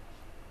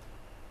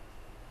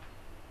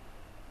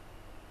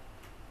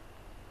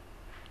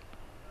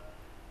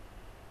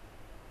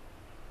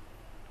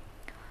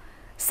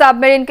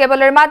 সাবমেরিন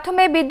কেবলের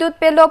মাধ্যমে বিদ্যুৎ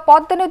পেল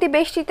পদ্মা নদী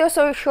বেষ্টিত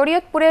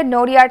শরীয়তপুরের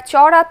নড়িয়ার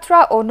চরআত্রা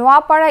ও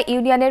নোয়াপাড়া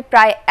ইউনিয়নের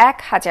প্রায়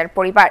 1000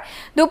 পরিবার।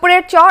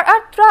 দুপুরের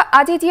Char Atra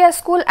Azizia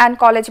school and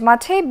college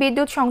মাঠে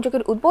বিদ্যুৎ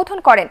সংযোগের উদ্বোধন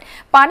করেন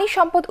পানি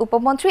সম্পদ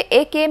উপমন্ত্রী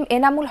AKM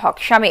এনামুল হক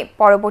শামীম।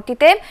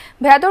 পরবর্তীতে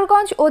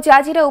ভেদরগঞ্জ ও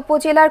জাজিরা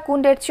উপজেলার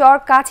কুণ্ডের চর,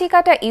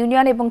 কাঁচিকাটা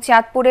ইউনিয়ন এবং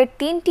চাঁদপুরের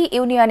 3টি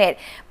ইউনিয়নের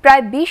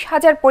প্রায়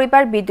 20,000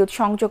 পরিবার বিদ্যুৎ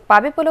সংযোগ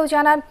পাবে বলেও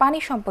জানান পানি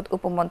সম্পদ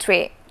উপমন্ত্রী।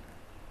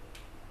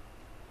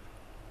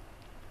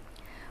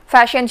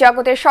 ফ্যাশন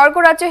জগতের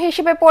স্বর্গরাজ্য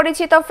হিসেবে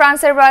পরিচিত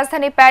ফ্রান্সের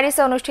রাজধানী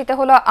প্যারিসে অনুষ্ঠিত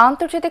হলো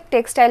আন্তর্জাতিক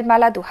টেক্সটাইল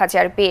মেলা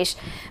 2020।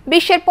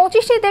 বিশ্বের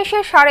 25টি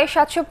দেশের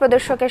 750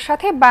 প্রদর্শকের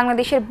সাথে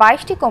বাংলাদেশের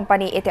 22টি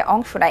কোম্পানি এতে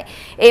অংশ নেয়।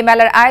 এই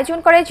মেলার আয়োজন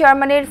করে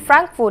জার্মানির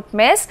ফ্রাঙ্কফুর্ট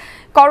মেস।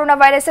 করোনা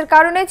ভাইরাসের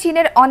কারণে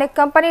চীনের অনেক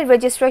কোম্পানির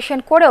রেজিস্ট্রেশন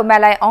করেও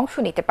মেলায় অংশ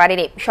নিতে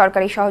পারেনি।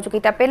 সরকারি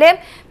সহযোগিতা পেলে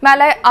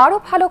মেলায় আরও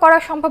ভালো করা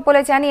সম্ভব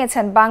বলে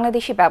জানিয়েছেন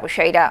বাংলাদেশি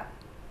ব্যবসায়ীরা।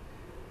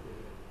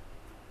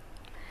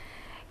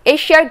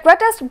 এশিয়ার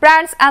গ্রেটেস্ট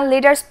ব্র্যান্ডস অ্যান্ড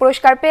লিডার্স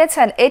পুরস্কার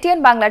পেয়েছেন এটিএন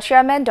বাংলার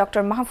চেয়ারম্যান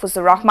ডক্টর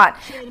মাহফুজুর রহমান।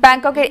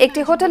 ব্যাংককের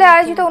একটি হোটেলে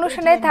আয়োজিত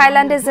অনুষ্ঠানে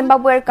থাইল্যান্ডে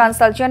জিম্বাবুয়ের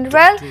কনসাল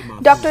জেনারেল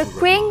ডক্টর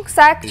ক্রিং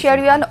সাক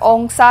চেরিয়ন ওং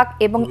সাক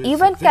এবং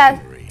ইভেন্ট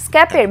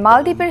স্ক্যাপের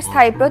মালদ্বীপের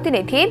স্থায়ী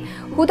প্রতিনিধি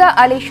হুদা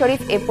আলী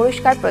শরীফ এ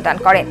পুরস্কার প্রদান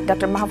করেন।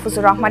 ডক্টর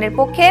মাহফুজুর রহমানের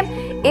পক্ষে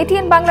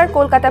এটিএন বাংলার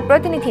কলকাতা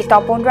প্রতিনিধি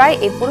তপন রায়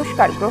এই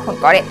পুরস্কার গ্রহণ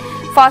করেন।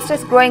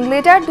 ফাস্টেস্ট গ্রোয়িং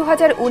লিডার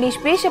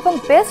 2019-20 এবং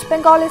best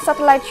Bengali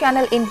satellite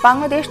channel in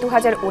Bangladesh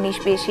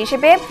 2019-20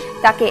 হিসেবে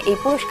তাকে এই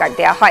পুরস্কার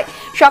দেওয়া হয়।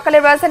 সকালে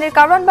রাজধানীর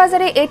কারওয়ান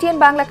বাজারে এটিএন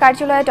বাংলা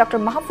কার্যালয়ে ডক্টর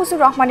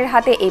মাহফুজুর রহমানের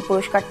হাতে এই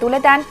পুরস্কার তুলে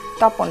দেন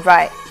তপন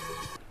রায়।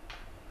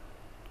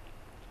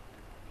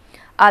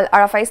 আল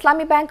আরাফা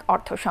ইসলামী ব্যাংক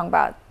অর্থ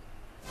সংবাদ।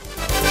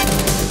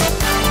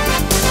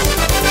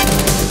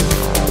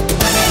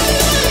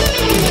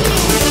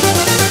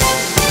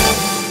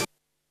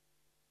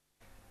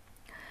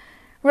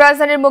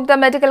 রাজধানীর মুগদা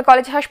মেডিকেল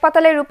কলেজ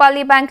হাসপাতালে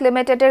রূপালী ব্যাংক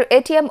লিমিটেডের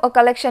এটিএম ও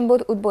কালেকশন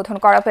বুথ উদ্বোধন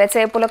করা হয়েছে।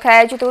 উপলক্ষে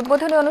আয়োজিত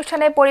উদ্বোধনী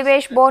অনুষ্ঠানে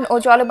পরিবেশ, বন ও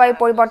জলবায়ু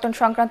পরিবর্তন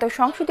সংক্রান্ত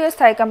সংসদীয়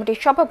স্থায়ী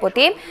কমিটির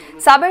সভাপতি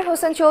সাবের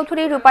হোসেন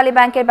চৌধুরী, রূপালী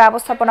ব্যাংকের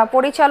ব্যবস্থাপনা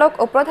পরিচালক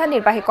ও প্রধান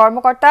নির্বাহী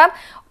কর্মকর্তা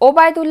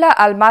ওবায়দুল্লাহ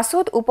আল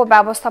মাসুদ,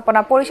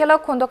 উপব্যবস্থাপনা পরিচালক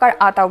খন্দকার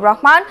আতাউর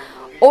রহমান,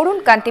 অরুণ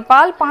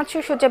কান্তিপাল, 500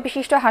 শয্যা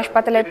বিশিষ্ট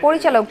হাসপাতালের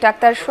পরিচালক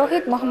ডাক্তার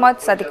শহীদ মোহাম্মদ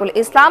সাদিকুল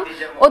ইসলাম,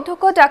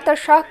 অধ্যক্ষ ডাক্তার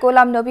শাহ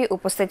গোলাম নবী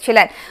উপস্থিত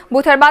ছিলেন।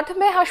 বুথের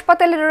মাধ্যমে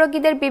হাসপাতালের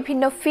রোগীদের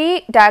বিভিন্ন ফি,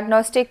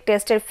 ডায়াগনস্টিক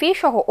টেস্টের ফি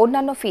সহ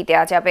অন্যান্য ফি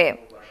দেওয়া যাবে।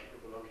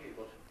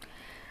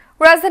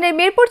 রাজধানীর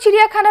মিরপুর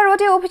চিড়িয়াখানা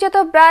রোডে অভিজাত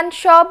ব্র্যান্ড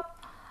শপ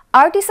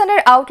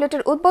আর্টিসানের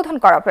আউটলেটের উদ্বোধন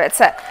করা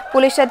হয়েছে।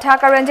 পুলিশের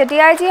ঢাকা রেঞ্জের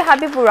ডিআইজি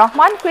হাবিবুর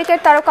রহমান, ক্রিকেট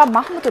তারকা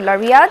মাহমুদুল্লাহ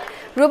রিয়াদ,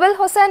 রুবেল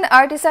হোসেন,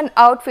 আর্টিসান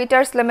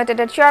আউটফিটার্স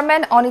লিমিটেডের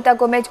চেয়ারম্যান অনিতা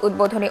গোমেজ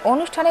উদ্বোধনী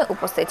অনুষ্ঠানে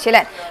উপস্থিত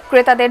ছিলেন।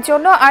 ক্রেতাদের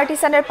জন্য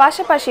আর্টিসানের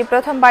পাশাপাশি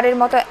প্রথমবারের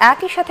মতো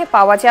একই সাথে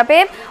পাওয়া যাবে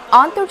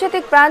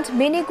আন্তর্জাতিক ব্র্যান্ড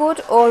মিনি গুড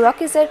ও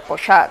রকিজের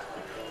পোশাক।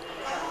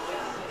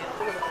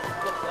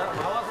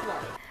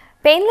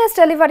 পেইনলেস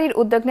ডেলিভারির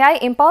উদ্যোগ নেয়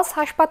ইম্পালস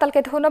হাসপাতালকে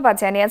ধন্যবাদ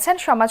জানিয়েছেন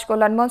সমাজ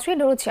কল্যাণ মন্ত্রী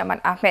নুরুজ্জামান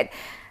আহমেদ।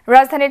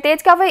 রাজধানীর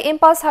তেজগাঁওয়ে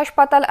ইম্পালস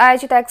হাসপাতাল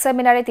আয়োজিত এক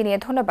সেমিনারে তিনি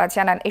ধন্যবাদ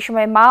জানান। এ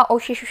সময় মা ও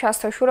শিশু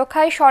স্বাস্থ্য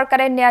সুরক্ষায়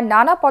সরকারের নেওয়া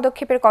নানা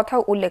পদক্ষেপের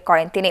কথাও উল্লেখ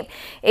করেন তিনি।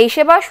 এই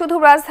সেবা শুধু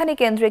রাজধানী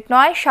কেন্দ্রিক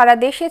নয়, সারা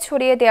দেশে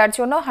ছড়িয়ে দেওয়ার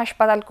জন্য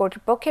হাসপাতাল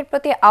কর্তৃপক্ষের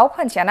প্রতি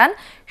আহ্বান জানান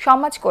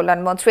সমাজ কল্যাণ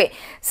মন্ত্রী।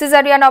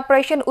 সিজারিয়ান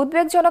অপারেশন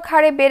উদ্বেগজনক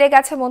হারে বেড়ে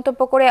গেছে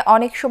মন্তব্য করে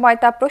অনেক সময়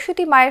তা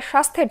প্রসূতি মায়ের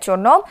স্বাস্থ্যের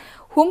জন্য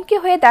হুমকি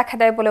হয়ে দেখা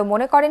দেয় বলে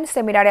মনে করেন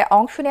সেমিনারে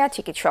অংশ নেওয়া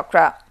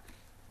চিকিৎসকরা।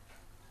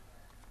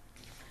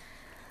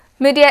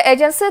 মিডিয়া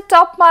এজেন্সি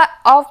টপ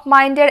অফ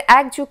মাইন্ডের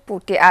 1 যুগ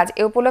পূর্তি আজ।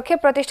 এ উপলক্ষে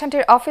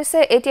প্রতিষ্ঠানটির অফিসে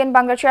ATN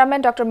Bangla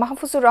chairman doctor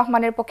Mahfuzur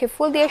রহমানের পক্ষে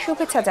ফুল দিয়ে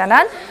শুভেচ্ছা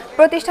জানান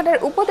প্রতিষ্ঠানের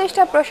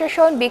উপদেষ্টা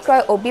প্রশাসন,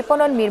 বিক্রয় ও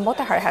বিপণন মীর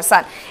মোতাহার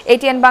হাসান।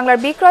 এটিএন বাংলার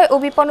বিক্রয় ও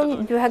বিপণন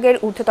বিভাগের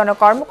ঊর্ধ্বতন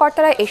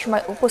কর্মকর্তারা এই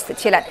সময় উপস্থিত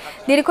ছিলেন।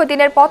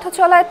 দীর্ঘদিনের পথ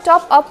চলায়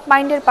টপ অফ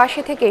মাইন্ডের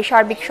পাশে থেকে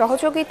সার্বিক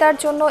সহযোগিতার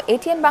জন্য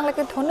এটিএন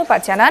বাংলাকে ধন্যবাদ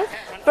জানান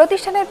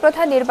প্রতিষ্ঠানের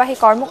প্রধান নির্বাহী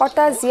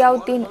কর্মকর্তা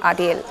জিয়াউদ্দিন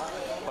আদিল।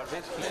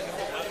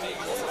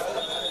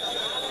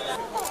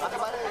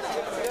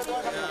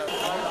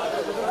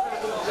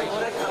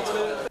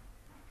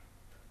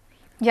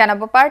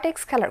 জানাবো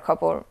পার্টেক্স খেলার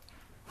খবর।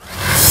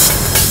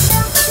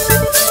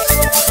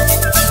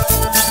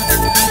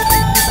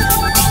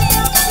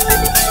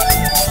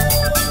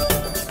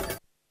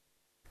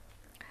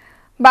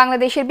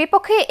 বাংলাদেশের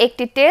বিপক্ষে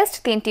একটি টেস্ট,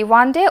 3টি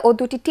ওয়ানডে ও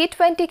 2টি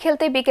টি20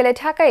 খেলতে বিকেলে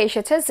ঢাকায়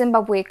এসেছে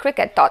জিম্বাবুয়ে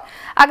ক্রিকেট দল।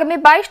 আগামী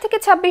 22 থেকে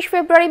 26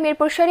 ফেব্রুয়ারি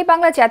মিরপুর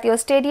শেরেবাংলা জাতীয়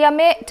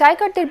স্টেডিয়ামে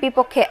টাইগারদের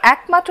বিপক্ষে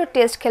একমাত্র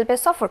টেস্ট খেলবে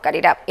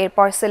সফরকারীরা।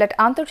 এরপর সিলেট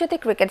আন্তর্জাতিক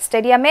ক্রিকেট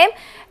স্টেডিয়ামে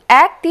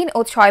 1, 3 ও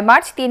 6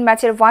 মার্চ 3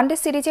 ম্যাচের ওয়ানডে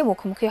সিরিজে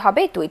মুখোমুখি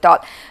হবে দুই দল।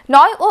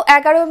 9 ও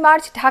 11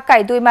 মার্চ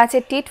ঢাকায় 2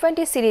 ম্যাচের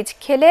টি20 সিরিজ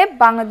খেলে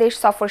বাংলাদেশ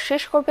সফর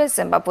শেষ করবে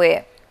জিম্বাবুয়ে।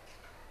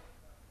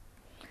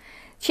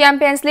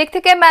 চ্যাম্পিয়ন্স লিগ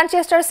থেকে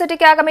ম্যানচেস্টার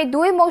সিটিকে আগামী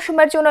 2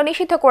 মৌসুমের জন্য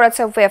নিষিদ্ধ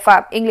করেছে উয়েফা।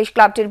 ইংলিশ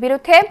ক্লাবটির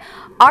বিরুদ্ধে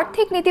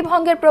আর্থিক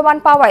নীতিভঙ্গের প্রমাণ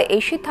পাওয়ায়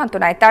এই সিদ্ধান্ত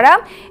নেয় তারা।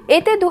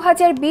 এতে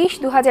 2020,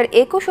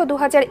 2021 ও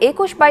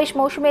 2021-22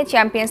 মৌসুমে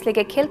চ্যাম্পিয়ন্স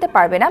লিগে খেলতে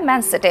পারবে না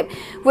ম্যান সিটি।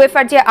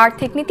 উয়েফার যে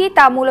আর্থিক নীতি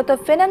তা মূলত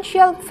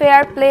ফিনান্সিয়াল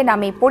ফেয়ার প্লে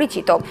নামেই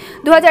পরিচিত।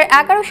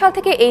 2011 সাল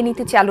থেকে এই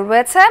নীতি চালু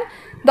রয়েছে।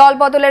 দল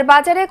বদলের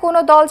বাজারে কোনো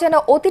দল যেন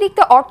অতিরিক্ত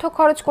অর্থ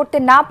খরচ করতে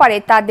না পারে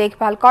তা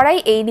দেখভাল করাই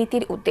এই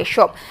নীতির উদ্দেশ্য।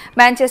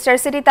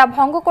 ম্যানচেস্টার সিটি তা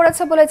ভঙ্গ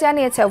করেছে বলে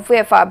জানিয়েছে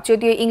উয়েফা।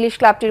 যদিও ইংলিশ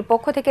ক্লাবটির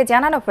পক্ষ থেকে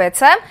জানানো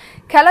হয়েছে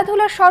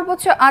খেলাধুলার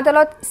সর্বোচ্চ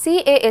আদালত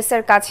CAS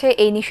এর কাছে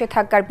এই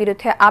নিষেধাজ্ঞার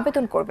বিরুদ্ধে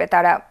আবেদন করবে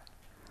তারা।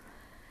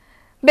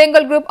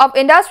 বেঙ্গল গ্রুপ অব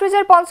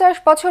ইন্ডাস্ট্রিজের 50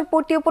 বছর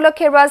পূর্তি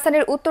উপলক্ষে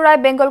রাজধানীর উত্তরায়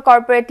বেঙ্গল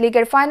কর্পোরেট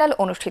লিগের ফাইনাল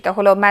অনুষ্ঠিত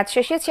হলো। ম্যাচ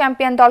শেষে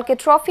চ্যাম্পিয়ন দলকে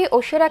ট্রফি ও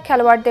সেরা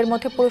খেলোয়াড়দের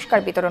মধ্যে পুরস্কার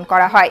বিতরণ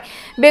করা হয়।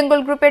 বেঙ্গল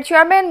গ্রুপের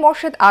chairman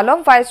Morshed Alam,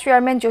 vice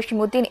chairman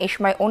Jasimuddin এই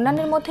সময়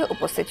অন্যান্যের মধ্যে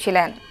উপস্থিত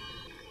ছিলেন।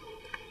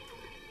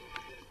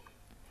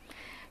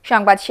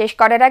 সংবাদ শেষ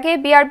করার আগে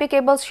বিআরবি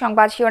কেবলস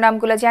সংবাদ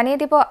শিরোনামগুলো জানিয়ে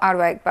দিব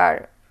আরও একবার।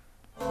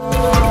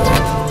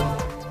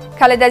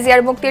 খালেদা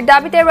জিয়ার মুক্তির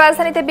দাবিতে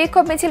রাজধানীতে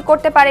বিক্ষোভ মিছিল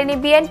করতে পারেনি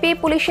বিএনপি,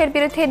 পুলিশের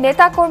বিরুদ্ধে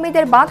নেতা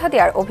কর্মীদের বাধা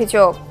দেওয়ার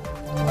অভিযোগ।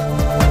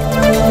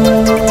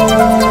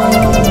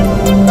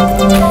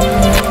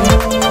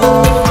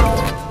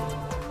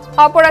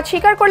 অপরাধ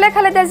স্বীকার করলে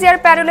খালেদা জিয়ার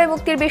প্যারোলে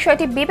মুক্তির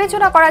বিষয়টি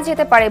বিবেচনা করা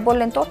যেতে পারে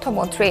বললেন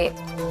তথ্যমন্ত্রী।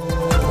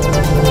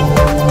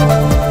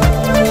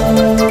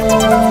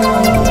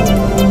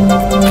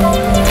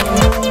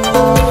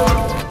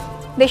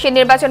 দেশের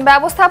নির্বাচন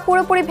ব্যবস্থা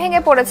পুরোপুরি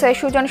ভেঙে পড়েছে।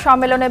 সুজন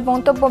সম্মেলনের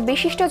মন্তব্য,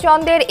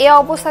 বিশিষ্টজনদের এ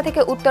অবস্থা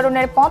থেকে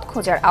উত্তরণের পথ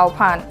খোঁজার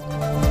আহ্বান।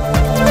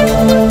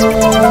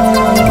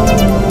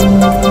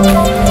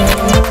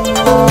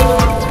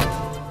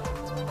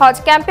 হজ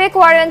ক্যাম্পে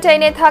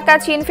কোয়ারেন্টাইনে থাকা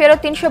চীন ফেরত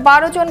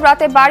 312 জন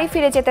রাতে বাড়ি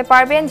ফিরে যেতে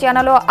পারবেন,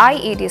 জানালো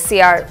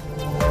IEDCR।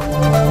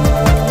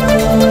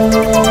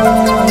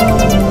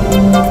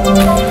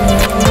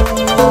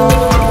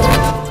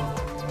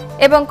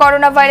 এবং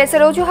করোনা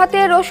ভাইরাসের অজুহাতে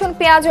রসুন,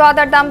 পেঁয়াজ ও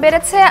আদার দাম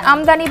বেড়েছে।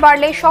 আমদানি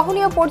বাড়লে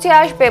সহনীয় পর্যায়ে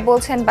আসবে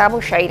বলছেন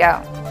ব্যবসায়ীরা।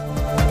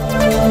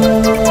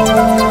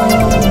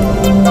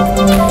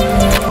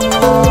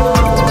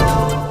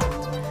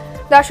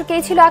 দর্শক,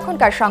 এই ছিল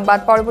এখনকার সংবাদ।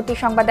 পরবর্তী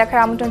সংবাদ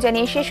দেখার আমন্ত্রণ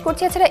জানিয়ে শেষ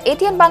করছি। এছাড়া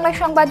ATN বাংলা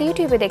সংবাদ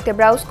ইউটিউবে দেখতে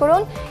ব্রাউজ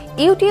করুন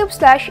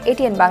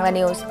youtube/ATN Bangla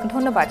News।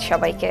 ধন্যবাদ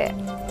সবাইকে।